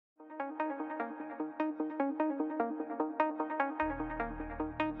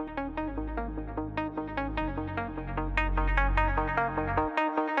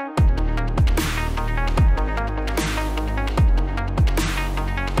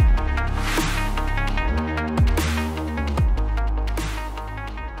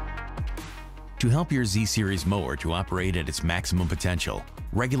To help your Z-Series mower to operate at its maximum potential,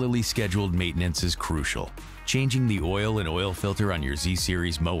 regularly scheduled maintenance is crucial. Changing the oil and oil filter on your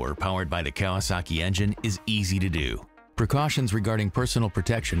Z-Series mower powered by the Kawasaki engine is easy to do. Precautions regarding personal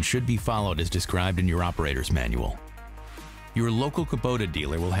protection should be followed as described in your operator's manual. Your local Kubota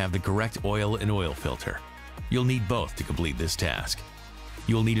dealer will have the correct oil and oil filter. You'll need both to complete this task.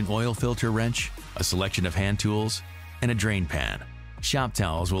 You'll need an oil filter wrench, a selection of hand tools, and a drain pan. Shop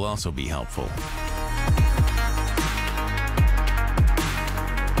towels will also be helpful.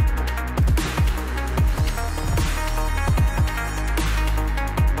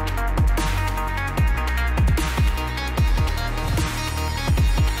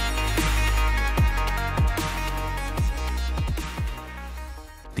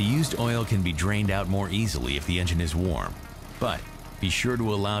 The used oil can be drained out more easily if the engine is warm, but be sure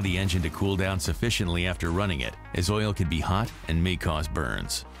to allow the engine to cool down sufficiently after running it, as oil can be hot and may cause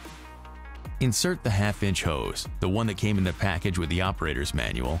burns. Insert the half-inch hose, the one that came in the package with the operator's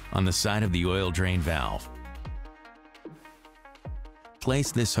manual, on the side of the oil drain valve.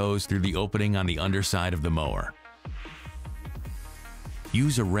 Place this hose through the opening on the underside of the mower.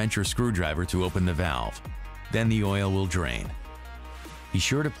 Use a wrench or screwdriver to open the valve. Then the oil will drain. Be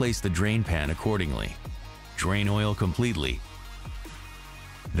sure to place the drain pan accordingly. Drain oil completely.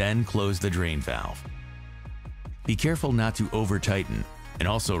 Then close the drain valve. Be careful not to over-tighten, and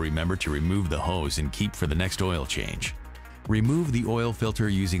also remember to remove the hose and keep for the next oil change. Remove the oil filter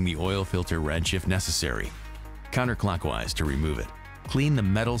using the oil filter wrench if necessary, counterclockwise to remove it. Clean the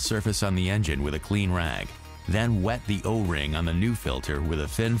metal surface on the engine with a clean rag. Then wet the O-ring on the new filter with a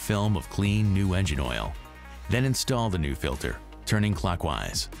thin film of clean new engine oil. Then install the new filter, turning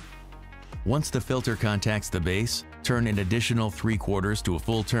clockwise. Once the filter contacts the base, turn an additional 3/4 to a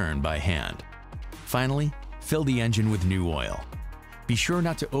full turn by hand. Finally, fill the engine with new oil. Be sure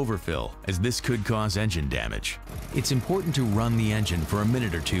not to overfill, as this could cause engine damage. It's important to run the engine for a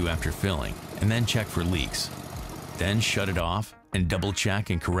minute or two after filling, and then check for leaks. Then shut it off and double-check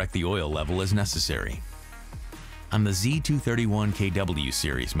and correct the oil level as necessary. On the Z231 KW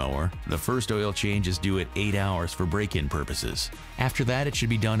series mower, the first oil change is due at 8 hours for break-in purposes. After that, it should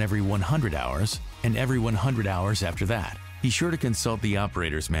be done every 100 hours, and every 100 hours after that. Be sure to consult the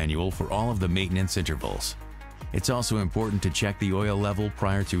operator's manual for all of the maintenance intervals. It's also important to check the oil level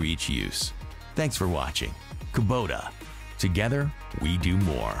prior to each use. Thanks for watching. Kubota. Together, we do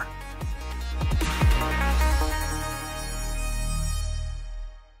more.